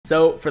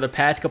So for the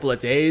past couple of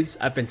days,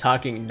 I've been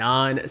talking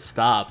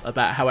non-stop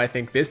about how I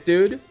think this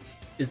dude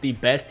is the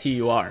best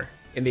TUR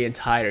in the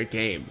entire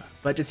game.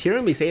 But just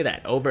hearing me say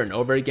that over and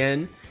over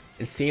again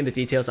and seeing the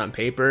details on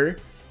paper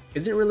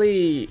isn't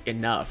really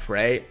enough,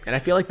 right? And I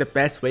feel like the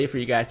best way for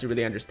you guys to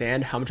really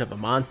understand how much of a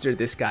monster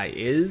this guy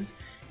is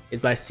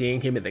by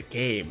seeing him in the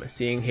game,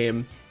 seeing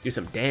him do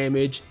some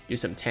damage, do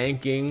some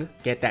tanking,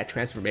 get that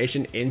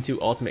transformation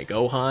into Ultimate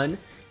Gohan,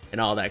 and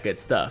all that good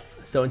stuff.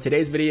 So in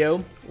today's video,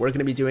 we're going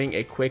to be doing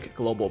a quick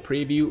global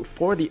preview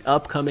for the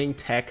upcoming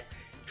TEQ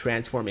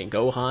transforming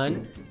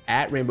Gohan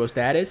at Rainbow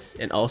status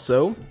and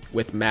also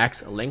with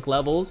max link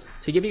levels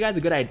to give you guys a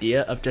good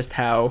idea of just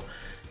how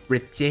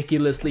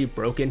ridiculously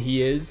broken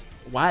he is,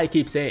 why I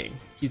keep saying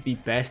he's the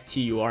best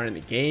TUR in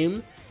the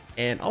game,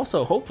 and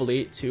also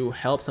hopefully to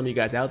help some of you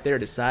guys out there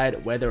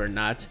decide whether or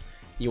not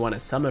you want to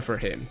summon for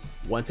him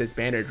once his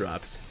banner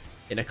drops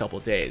in a couple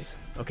days.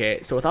 Okay,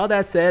 so with all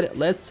that said,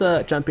 let's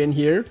jump in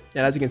here.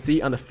 And as you can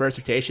see on the first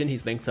rotation,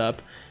 he's linked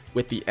up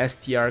with the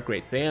STR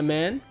Great Saiyan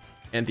Man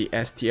and the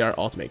STR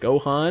Ultimate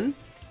Gohan.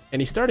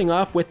 And he's starting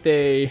off with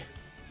a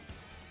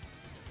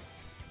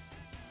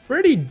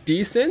pretty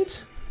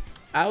decent,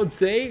 I would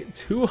say,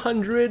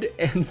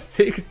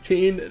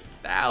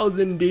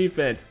 216,000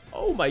 defense.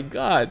 Oh my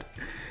god.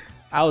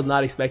 I was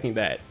not expecting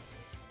that.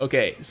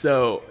 Okay,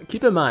 so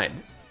keep in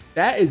mind,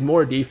 that is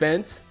more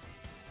defense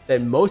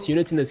than most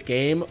units in this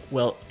game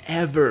will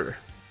ever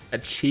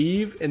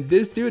achieve, and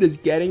this dude is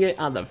getting it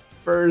on the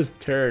first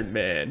turn,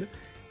 man.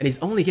 And he's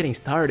only getting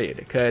started,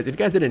 because if you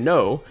guys didn't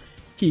know,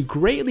 he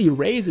greatly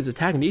raises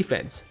attack and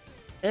defense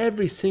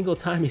every single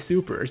time he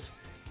supers.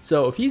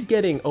 So if he's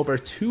getting over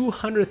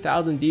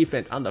 200,000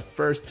 defense on the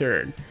first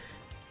turn,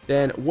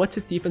 then what's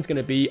his defense going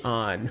to be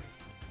on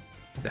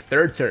the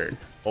third turn,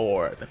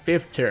 or the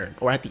fifth turn,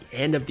 or at the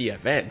end of the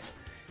event?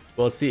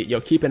 We'll see.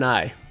 Yo, keep an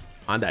eye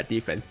on that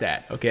defense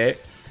stat, okay?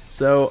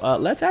 So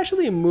let's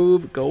actually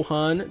move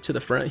Gohan to the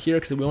front here,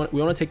 because we want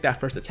to take that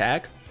first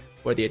attack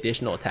for the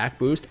additional attack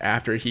boost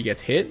after he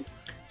gets hit.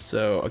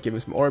 So I'll give him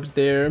some orbs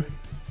there.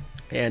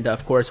 And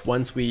of course,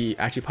 once we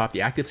actually pop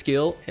the active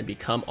skill and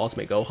become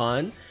Ultimate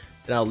Gohan,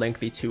 then I'll link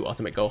the two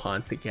Ultimate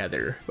Gohans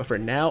together. But for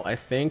now, I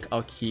think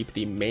I'll keep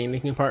the main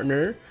linking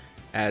partner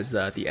as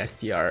the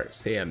STR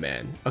Saiyan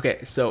Man.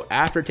 Okay, so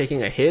after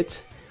taking a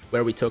hit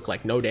where we took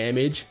like no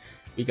damage,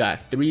 we got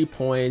I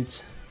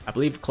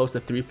believe close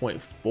to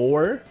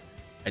 3.4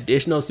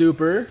 additional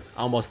super,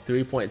 almost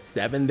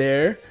 3.7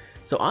 there.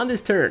 So on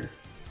this turn,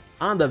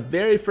 on the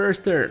very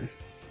first turn,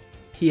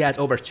 he has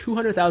over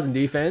 200,000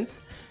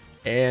 defense,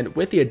 and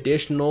with the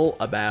additional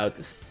about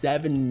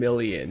 7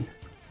 million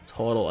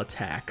total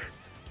attack.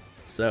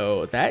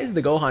 So that is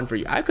the Gohan for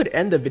you. I could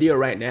end the video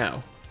right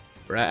now,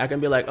 right? I can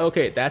be like,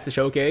 okay, that's the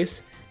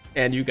showcase,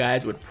 and you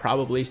guys would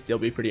probably still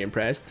be pretty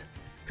impressed,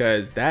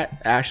 because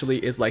that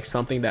actually is like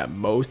something that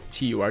most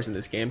TURs in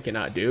this game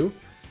cannot do,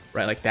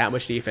 right? Like that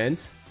much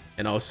defense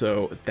and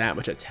also that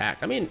much attack.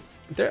 I mean,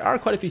 there are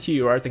quite a few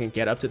TURs that can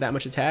get up to that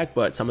much attack,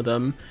 but some of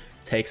them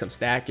take some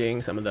stacking,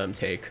 some of them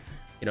take,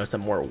 you know, some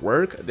more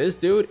work. This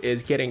dude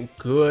is getting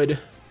good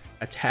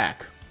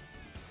attack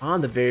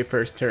on the very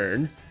first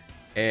turn,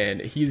 and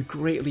he's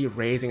greatly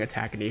raising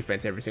attack and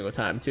defense every single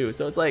time too.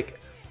 So it's like,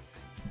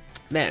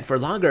 man, for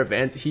longer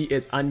events, he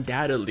is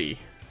undoubtedly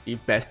the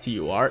best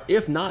TUR,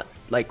 if not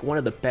like one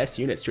of the best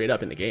units straight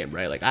up in the game,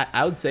 right? Like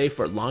I would say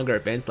for longer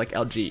events like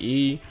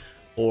LGE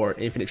or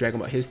Infinite Dragon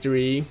Ball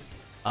History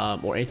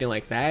or anything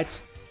like that,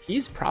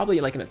 he's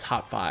probably like in the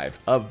top 5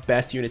 of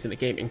best units in the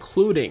game,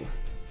 including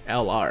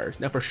LRs.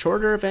 Now for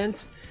shorter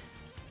events,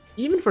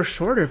 even for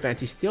shorter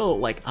events, he's still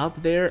like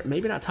up there,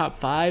 maybe not top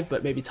 5,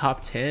 but maybe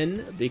top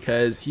 10,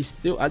 because he's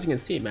still, as you can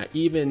see, man,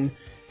 even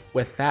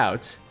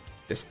without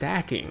the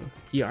stacking,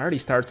 he already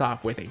starts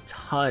off with a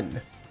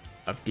ton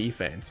of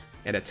defense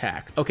and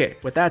attack. Okay,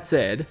 with that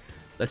said,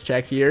 let's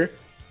check here.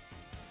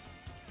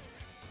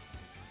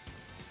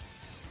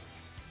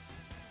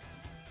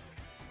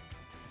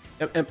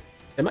 Am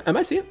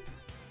I seeing?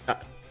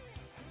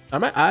 Are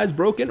my eyes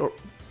broken? Or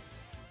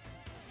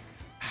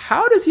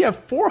how does he have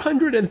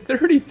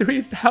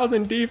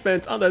 433,000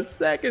 defense on the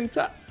second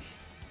time?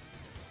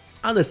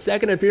 On the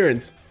second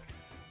appearance.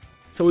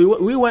 So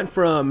we went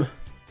from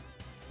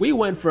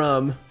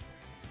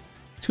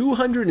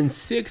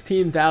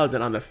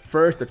 216,000 on the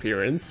first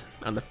appearance,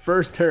 on the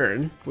first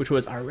turn, which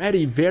was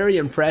already very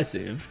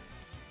impressive,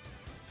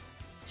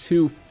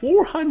 to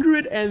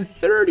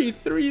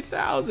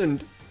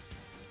 433,000.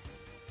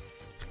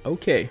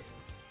 Okay,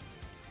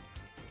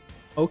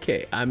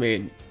 I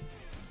mean,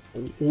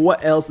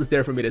 what else is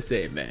there for me to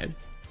say, man?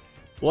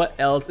 What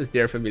else is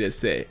there for me to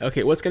say?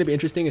 Okay, what's going to be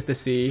interesting is to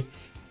see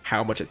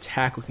how much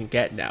attack we can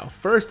get now.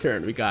 First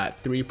turn, we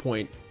got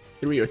 3.3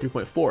 or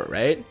 3.4,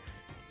 right?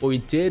 Well, we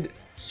did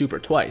super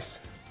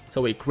twice,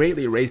 so we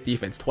greatly raised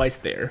defense twice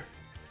there.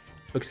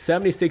 Took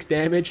 76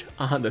 damage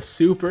on the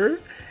super,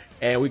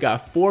 and we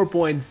got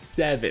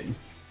 4.7.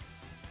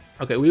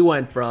 Okay, we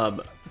went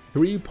from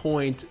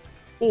 3.4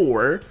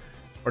 or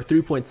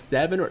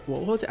 3.7, or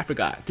what was it? I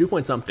forgot. 3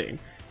 point something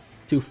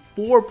to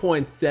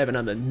 4.7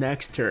 on the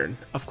next turn.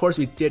 Of course,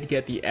 we did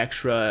get the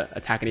extra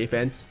attack and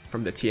defense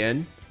from the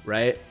Tien,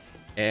 right?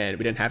 And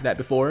we didn't have that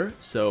before,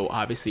 so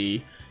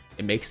obviously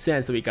it makes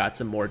sense that we got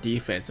some more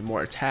defense and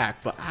more attack,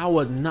 but I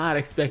was not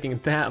expecting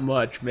that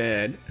much,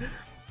 man.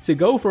 To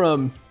go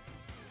from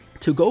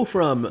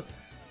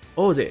what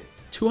was it,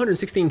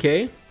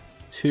 216k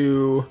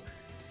to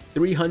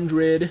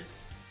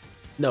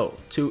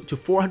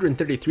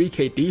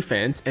 433k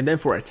defense, and then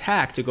for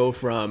attack to go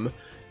from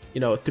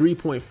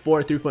 3.4,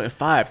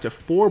 3.5 to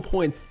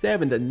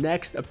 4.7 the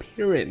next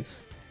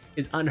appearance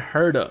is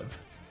unheard of.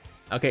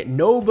 Okay,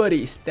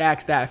 nobody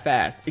stacks that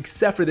fast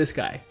except for this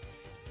guy.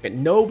 Okay,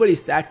 nobody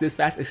stacks this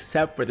fast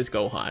except for this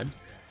Gohan.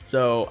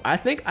 So I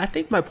think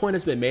my point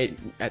has been made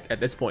at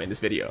this point in this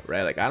video,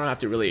 right? Like, I don't have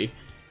to really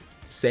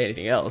say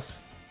anything else.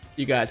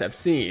 You guys have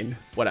seen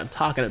what I'm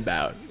talking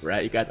about,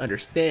 right? You guys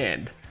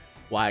understand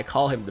why I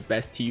call him the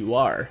best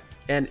TUR.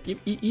 And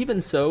even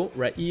so,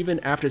 right, even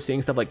after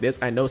seeing stuff like this,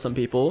 I know some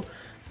people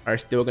are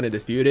still going to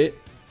dispute it,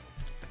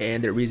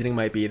 and their reasoning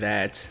might be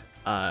that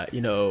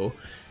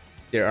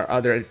there are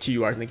other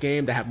TURs in the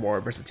game that have more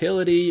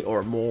versatility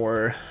or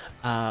more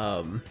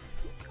I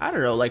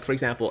don't know, like for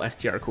example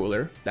STR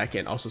Cooler that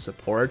can also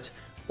support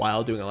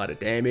while doing a lot of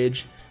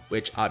damage,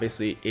 which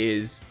obviously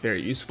is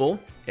very useful,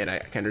 and I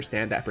can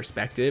understand that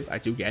perspective. I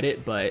do get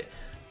it, but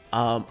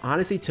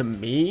honestly, to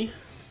me,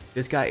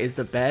 this guy is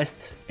the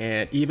best.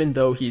 And even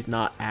though he's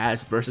not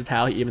as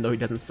versatile, even though he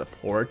doesn't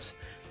support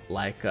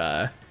like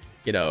the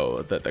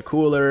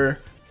Cooler,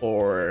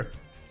 or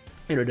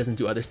doesn't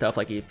do other stuff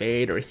like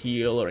evade or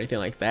heal or anything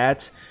like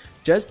that,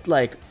 just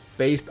like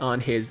based on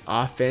his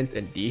offense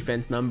and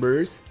defense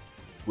numbers,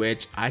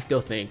 which I still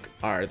think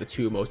are the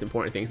two most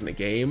important things in the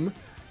game.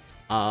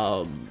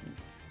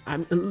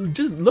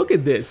 Just look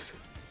at this.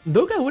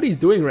 Look at what he's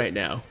doing right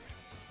now.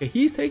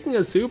 He's taking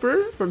a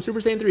super from Super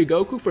Saiyan 3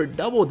 Goku for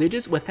double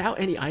digits without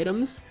any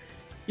items.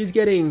 He's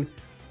getting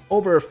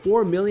over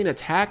 4 million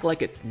attack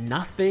like it's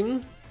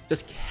nothing.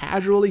 Just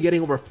casually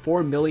getting over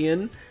 4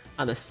 million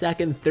on the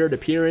second, third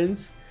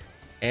appearance.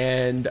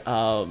 And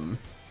I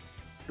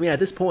mean, at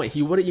this point,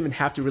 he wouldn't even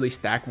have to really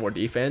stack more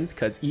defense,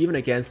 because even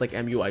against like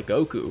MUI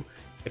Goku,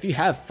 if you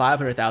have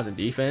 500,000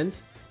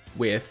 defense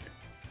with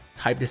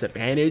type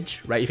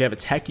disadvantage, right? If you have a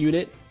tech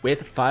unit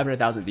with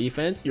 500,000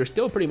 defense, you're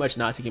still pretty much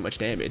not taking much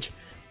damage,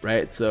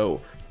 right?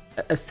 So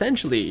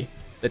essentially,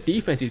 the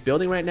defense he's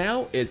building right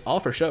now is all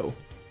for show,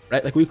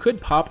 right? Like, we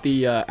could pop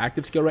the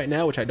active skill right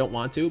now, which I don't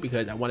want to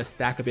because I want to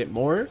stack a bit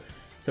more.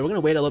 So we're gonna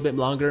wait a little bit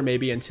longer,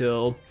 maybe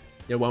until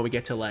when we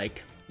get to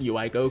like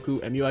UI Goku,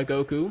 MUI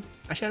Goku.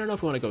 Actually, I don't know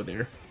if we want to go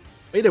there.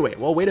 But either way,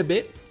 we'll wait a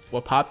bit.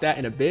 We'll pop that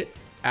in a bit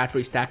after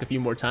we stack a few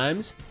more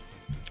times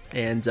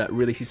and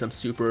really see some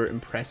super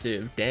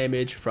impressive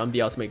damage from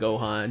the Ultimate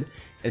Gohan,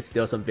 and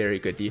still some very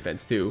good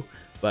defense too.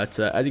 But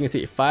as you can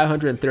see,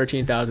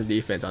 513,000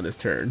 defense on this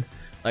turn.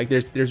 Like,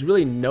 there's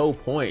really no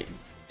point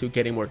to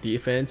getting more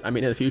defense. I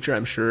mean, in the future,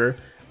 I'm sure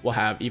we'll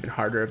have even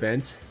harder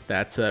events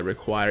that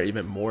require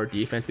even more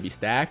defense to be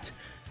stacked.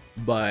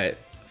 But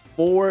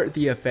for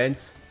the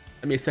events,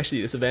 I mean,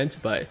 especially this event,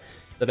 but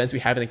the events we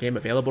have in the game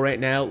available right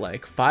now,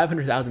 like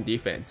 500,000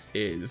 defense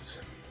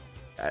is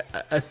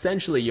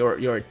essentially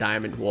your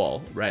diamond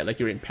wall, right? Like,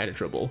 you're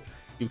impenetrable.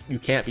 You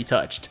can't be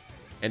touched.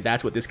 And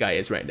that's what this guy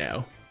is right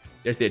now.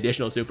 There's the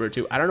additional super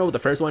too. I don't know what the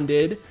first one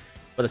did,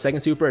 but the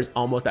second super is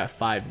almost at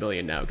 5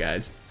 million now,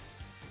 guys.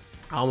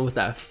 Almost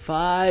at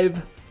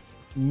 5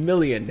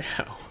 million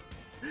now.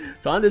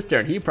 So on this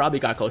turn, he probably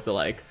got close to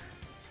like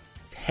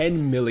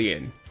 10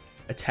 million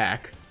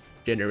attack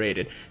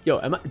generated. Yo,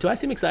 do I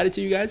seem excited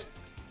to you guys?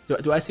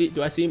 Do I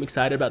seem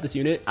excited about this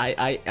unit?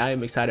 I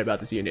am excited about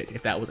this unit,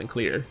 if that wasn't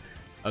clear.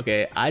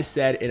 Okay, I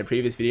said in a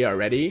previous video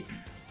already,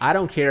 I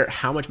don't care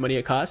how much money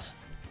it costs.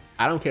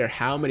 I don't care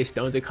how many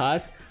stones it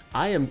costs.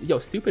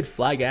 Stupid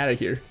fly, get out of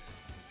here.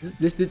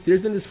 There's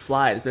been this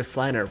fly that's been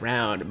flying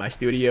around my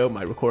studio,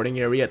 my recording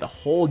area the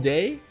whole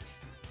day,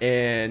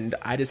 and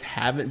I just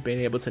haven't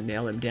been able to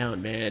nail him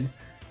down, man.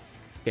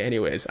 Okay,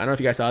 anyways, I don't know if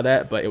you guys saw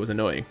that, but it was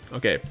annoying.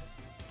 Okay,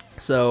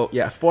 so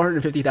yeah,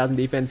 450,000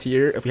 defense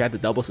here. If we had the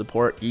double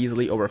support,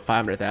 easily over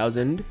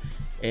 500,000,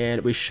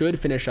 and we should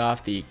finish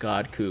off the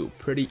God Coup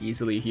pretty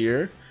easily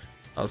here.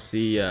 I'll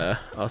see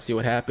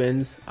what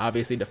happens.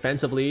 Obviously,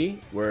 defensively,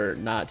 we're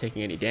not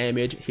taking any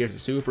damage. Here's the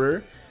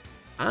super.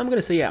 I'm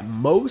gonna say at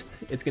most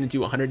it's gonna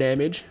do 100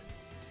 damage.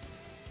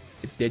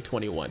 It did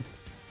 21.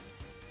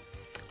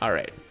 All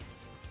right.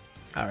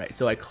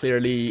 So I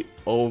clearly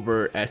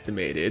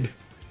overestimated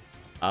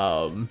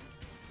God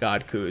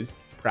Coup's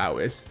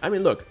prowess. I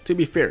mean, look, to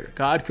be fair,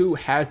 God Coup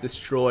has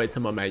destroyed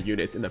some of my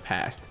units in the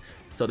past,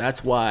 so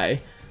that's why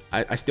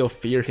I still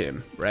fear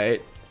him,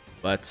 right?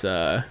 But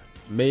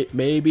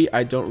maybe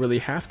I don't really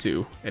have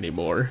to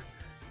anymore.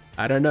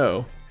 I don't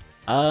know.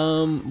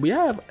 We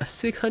have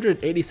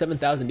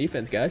 687,000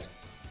 defense, guys.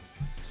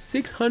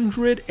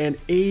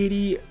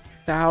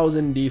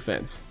 680,000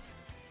 defense.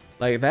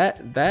 Like,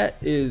 that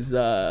is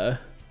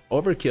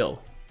overkill.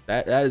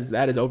 That is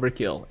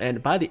overkill.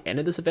 And by the end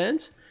of this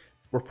event,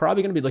 we're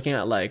probably gonna be looking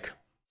at like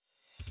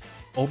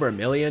over a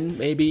million,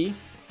 maybe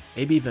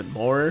even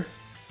more.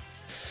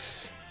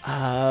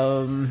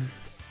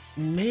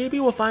 Maybe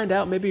we'll find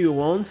out, maybe we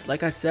won't.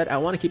 Like I said, I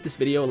want to keep this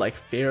video like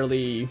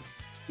fairly,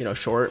 you know,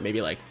 short,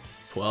 maybe like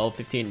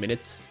 12-15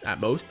 minutes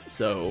at most,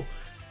 so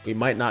we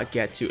might not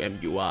get to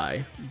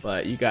MUI,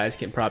 but you guys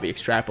can probably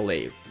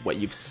extrapolate what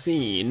you've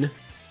seen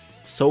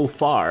so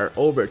far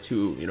over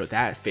to, you know,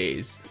 that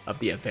phase of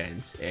the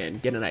event and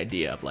get an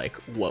idea of like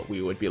what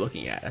we would be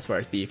looking at as far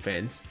as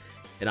defense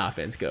and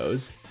offense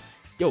goes.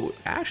 Yo,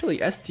 actually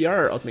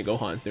STR Ultimate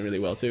Gohan is doing really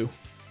well too.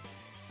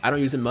 I don't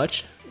use him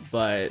much,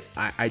 but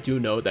I do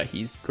know that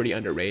he's pretty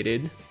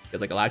underrated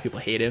because like a lot of people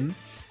hate him,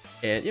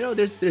 and you know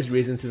there's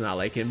reasons to not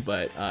like him,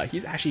 but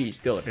he's actually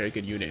still a very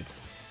good unit,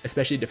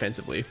 especially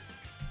defensively.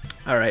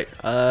 All right,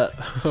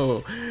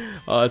 oh,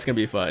 it's gonna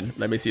be fun.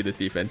 Let me see this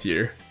defense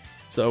here.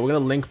 So we're gonna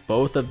link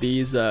both of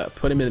these,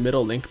 put him in the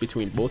middle, link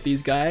between both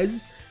these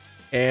guys,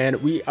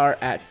 and we are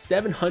at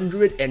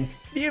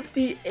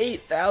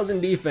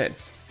 758,000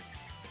 defense.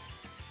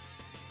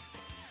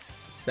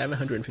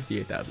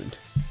 758,000.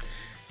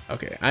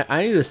 Okay,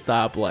 I need to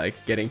stop like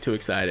getting too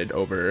excited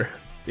over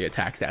the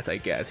attack stats, I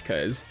guess,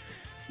 because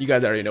you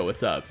guys already know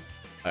what's up.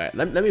 All right,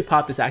 let me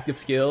pop this active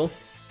skill.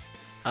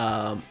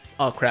 Oh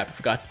crap, I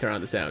forgot to turn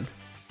on the sound.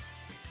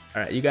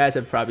 All right, you guys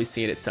have probably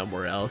seen it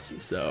somewhere else,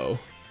 so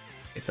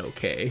it's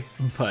okay.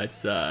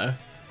 But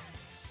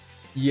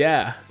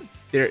yeah,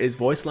 there is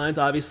voice lines,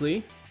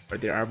 obviously, or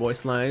there are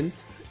voice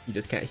lines. You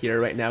just can't hear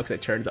it right now because I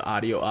turned the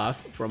audio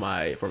off for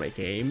my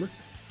game,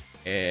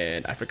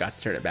 and I forgot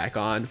to turn it back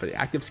on for the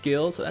active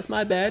skill, so that's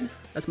my bad.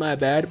 That's my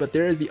bad. But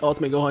there is the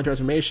Ultimate Gohan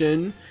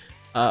transformation.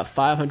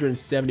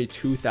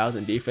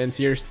 572,000 defense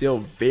here, still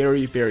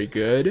very, very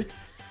good.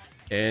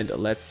 And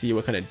let's see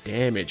what kind of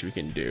damage we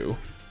can do.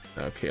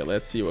 Okay,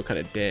 let's see what kind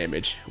of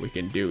damage we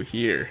can do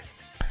here.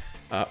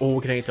 Oh, we're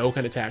getting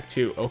Dokkan attack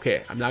too.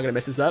 Okay, I'm not gonna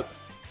mess this up.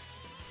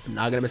 I'm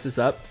not gonna mess this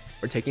up.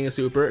 We're taking a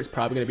super. It's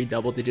probably gonna be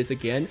double digits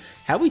again.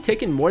 Have we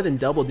taken more than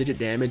double digit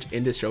damage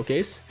in this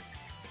showcase?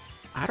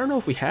 I don't know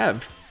if we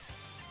have.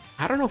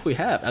 I don't know if we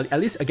have. At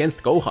least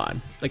against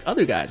Gohan. Like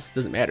other guys,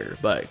 doesn't matter.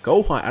 But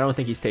Gohan, I don't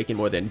think he's taking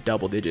more than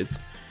double digits.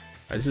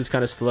 This is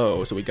kind of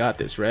slow, so we got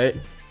this, right?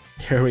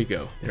 There we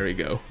go. There we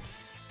go.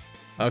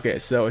 Okay,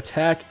 so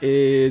attack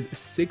is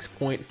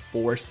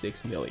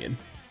 6.46 million.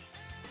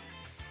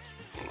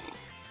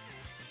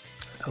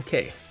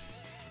 Okay.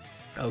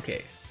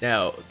 Okay.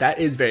 Now, that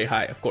is very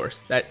high, of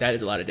course. That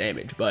is a lot of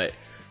damage, but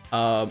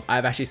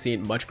I've actually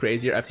seen much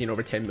crazier. I've seen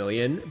over 10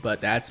 million,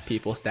 but that's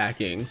people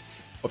stacking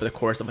over the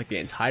course of like the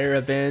entire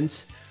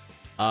event.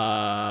 We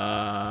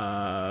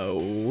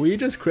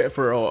just crit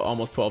for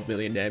almost 12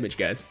 million damage,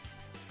 guys.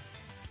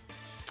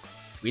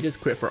 We just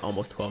crit for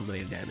almost 12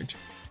 million damage.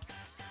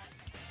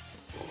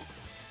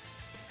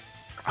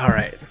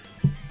 Alright.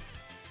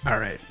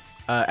 Alright.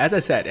 As I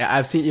said,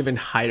 I've seen even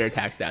higher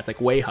attack stats,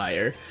 like way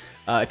higher.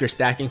 If you're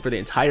stacking for the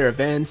entire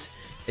event,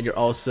 and you're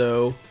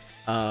also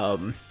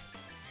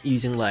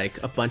using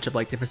like a bunch of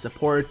like different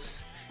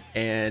supports,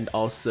 and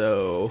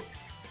also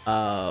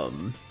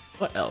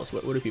what else?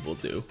 What do people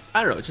do?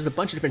 I don't know, just a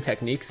bunch of different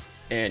techniques,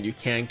 and you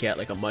can get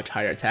like a much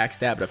higher attack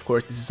stat. But of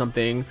course, this is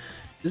something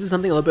a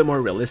little bit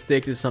more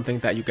realistic. This is something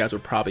that you guys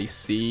would probably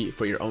see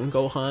for your own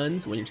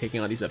Gohans when you're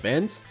taking on these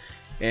events.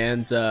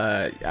 And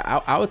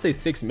I would say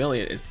 6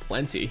 million is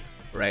plenty,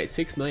 right?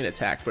 6 million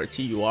attack for a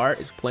TUR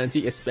is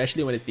plenty,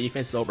 especially when his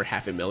defense is over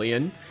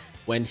 500,000,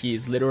 when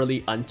he's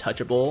literally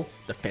untouchable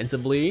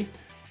defensively.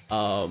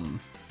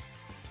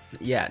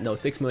 Yeah, no,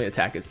 6 million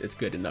attack is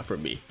good enough for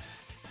me.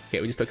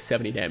 Okay, we just took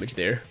 70 damage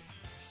there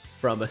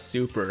from a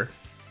super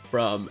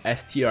from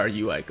STR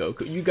UI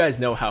Goku. You guys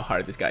know how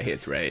hard this guy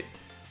hits, right?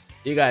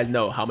 You guys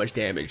know how much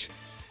damage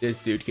this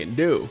dude can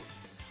do.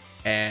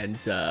 And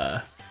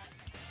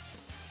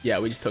yeah,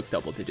 we just took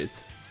double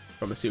digits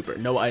from a super.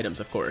 No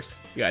items, of course.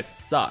 You guys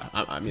saw.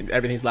 I mean,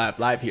 everything's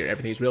live here.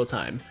 Everything's real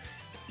time.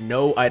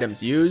 No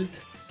items used.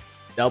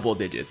 Double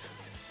digits.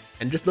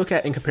 And just look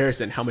at, in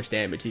comparison, how much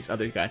damage these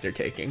other guys are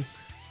taking.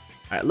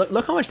 All right,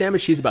 look how much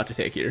damage she's about to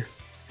take here.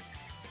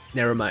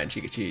 Never mind,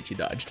 she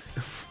dodged.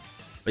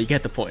 But you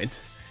get the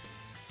point.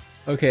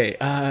 Okay,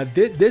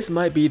 this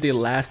might be the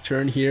last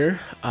turn here.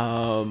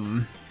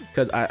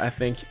 Because I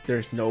think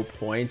there's no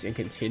point in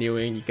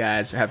continuing. You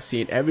guys have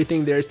seen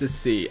everything there is to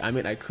see. I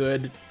mean, I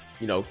could,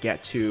 you know,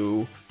 get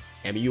to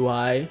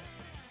MUI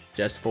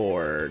just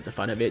for the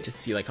fun of it, just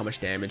to see like how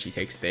much damage he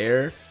takes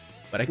there.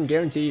 But I can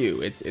guarantee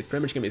you, it's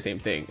pretty much gonna be the same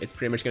thing. It's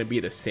pretty much gonna be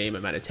the same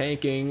amount of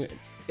tanking,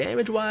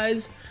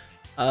 damage-wise,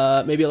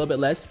 maybe a little bit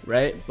less,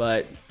 right?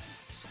 But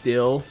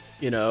still,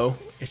 you know,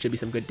 it should be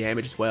some good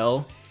damage as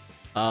well.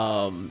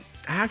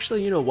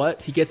 Actually, you know what?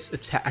 He gets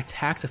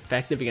attacks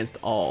effective against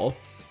all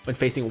when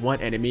facing one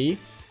enemy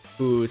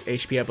whose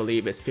HP, I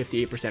believe, is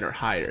 58% or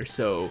higher.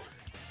 So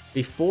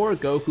before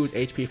Goku's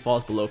HP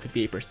falls below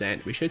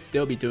 58%, we should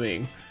still be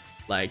doing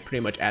like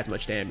pretty much as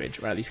much damage,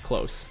 or at least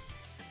close.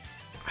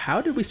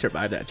 How did we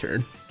survive that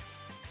turn?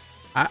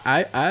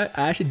 I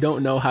actually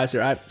don't know how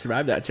to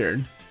survive that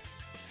turn.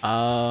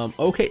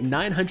 Okay,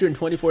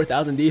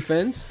 924,000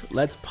 defense.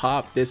 Let's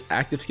pop this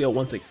active skill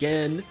once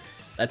again.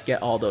 Let's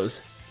get all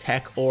those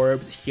tech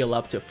orbs, heal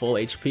up to full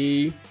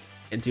HP,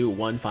 and do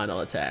one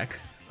final attack.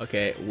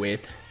 Okay,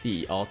 with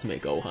the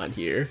ultimate Gohan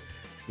here.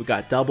 We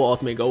got double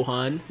ultimate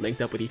Gohan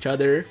linked up with each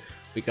other.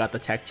 We got the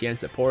tech TN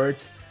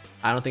support.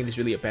 I don't think there's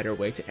really a better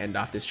way to end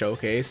off this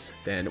showcase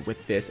than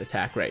with this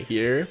attack right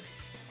here.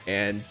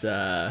 And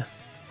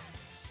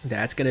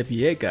that's gonna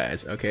be it,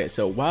 guys. Okay,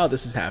 so while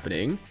this is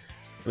happening,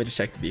 let me just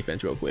check the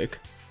defense real quick.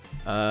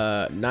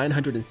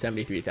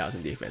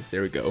 973,000 defense.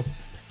 There we go.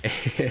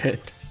 And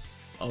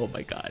oh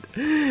my god.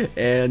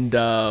 And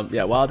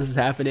yeah, while this is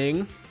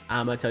happening,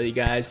 I'm gonna tell you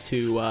guys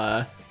to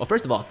well,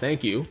 first of all,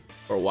 thank you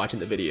for watching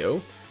the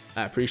video.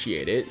 I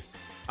appreciate it.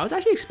 I was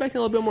actually expecting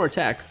a little bit more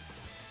attack.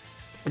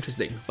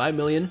 Interesting. 5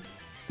 million,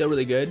 still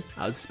really good.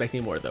 I was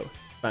expecting more though,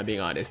 if I'm being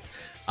honest.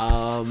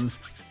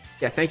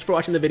 Yeah, thank you for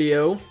watching the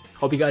video.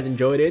 Hope you guys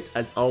enjoyed it.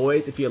 As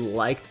always, if you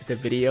liked the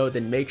video,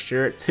 then make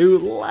sure to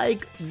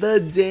like the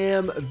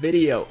damn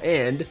video.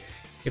 And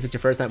if it's your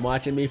first time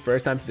watching me,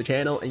 first time to the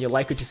channel, and you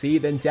like what you see,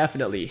 then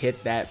definitely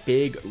hit that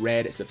big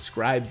red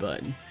subscribe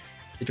button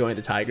to join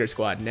the Tiger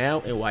Squad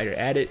now. And while you're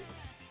at it,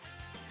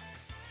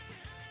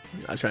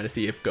 I was trying to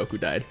see if Goku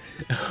died.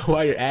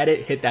 While you're at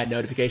it, hit that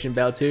notification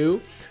bell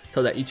too,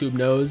 so that YouTube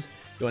knows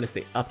you want to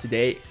stay up to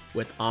date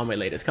with all my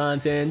latest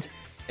content.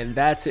 And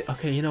that's it.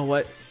 Okay, you know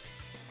what?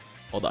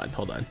 Hold on.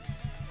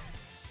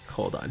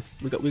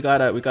 We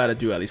gotta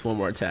do at least one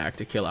more attack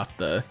to kill off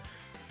the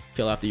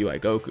UI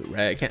Goku,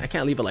 right? I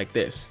can't leave it like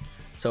this.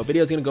 So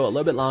video's gonna go a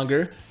little bit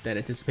longer than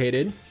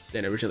anticipated,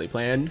 than originally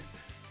planned.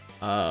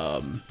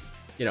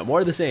 You know, more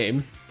of the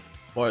same.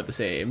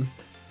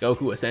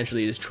 Goku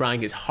essentially is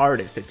trying his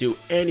hardest to do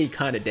any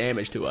kind of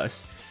damage to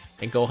us,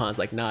 and Gohan's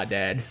like, nah,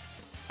 dad.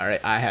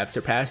 Alright, I have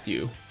surpassed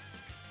you.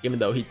 Even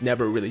though he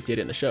never really did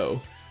in the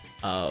show.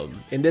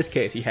 In this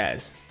case, he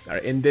has.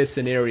 Alright, in this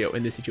scenario,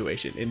 in this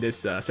situation, in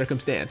this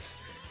circumstance,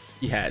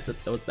 he has.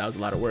 That was a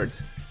lot of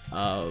words.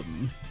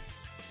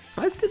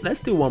 Let's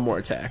do one more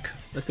attack.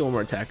 Let's do one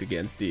more attack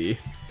against the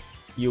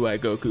UI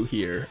Goku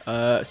here.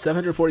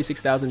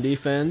 746,000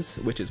 defense,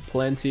 which is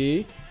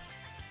plenty.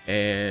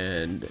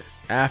 And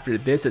after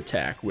this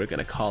attack, we're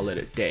gonna call it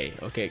a day.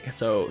 Okay,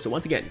 so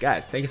once again,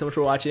 guys, thank you so much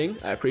for watching.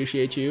 I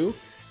appreciate you.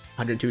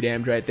 102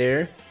 damage right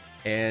there.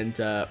 And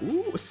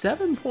ooh,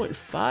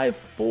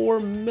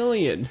 7.54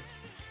 million.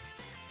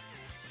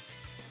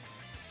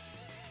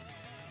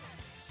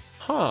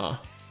 Huh.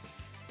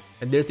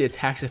 And there's the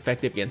attacks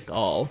effective against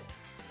all.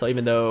 So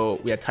even though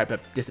we had type of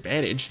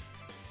disadvantage,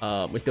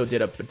 we still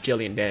did a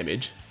bajillion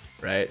damage,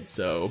 right?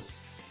 So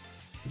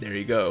there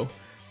you go.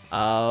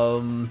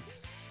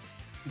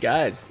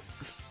 Guys,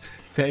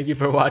 thank you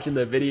for watching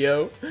the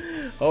video.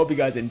 Hope you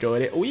guys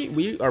enjoyed it.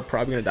 We are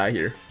probably gonna die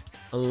here,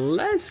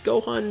 unless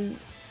Gohan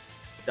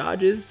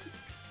dodges,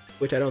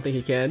 which I don't think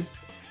he can.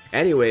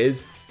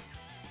 Anyways,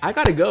 I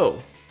gotta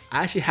go.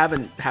 I actually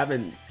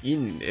haven't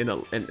eaten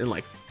in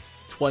like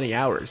 20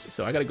 hours,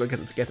 so I gotta go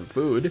get some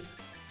food.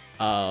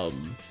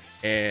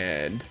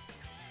 And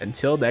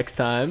until next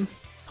time,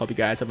 hope you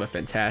guys have a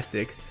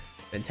fantastic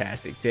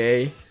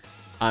day.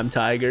 I'm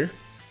Tiger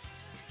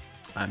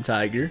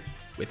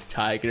with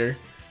Tiger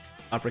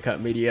Uppercut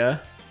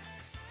Media.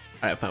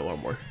 Alright, fine, one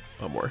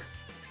more.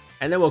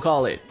 And then we'll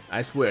call it.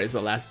 I swear, it's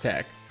the last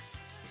attack.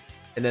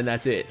 And then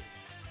that's it.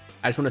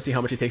 I just want to see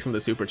how much he takes from the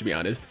super, to be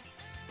honest.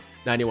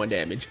 91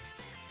 damage.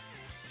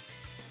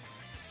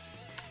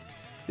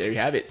 There you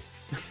have it.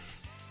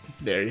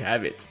 There you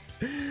have it.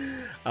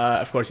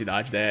 Of course he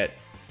dodged that.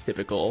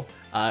 Typical.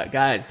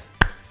 Guys,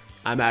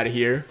 I'm out of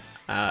here.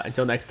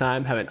 Until next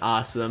time, have an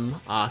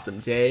awesome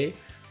day.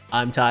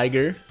 I'm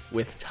Tiger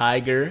with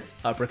Tiger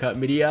Uppercut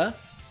Media.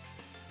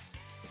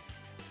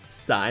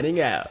 Signing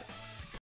out.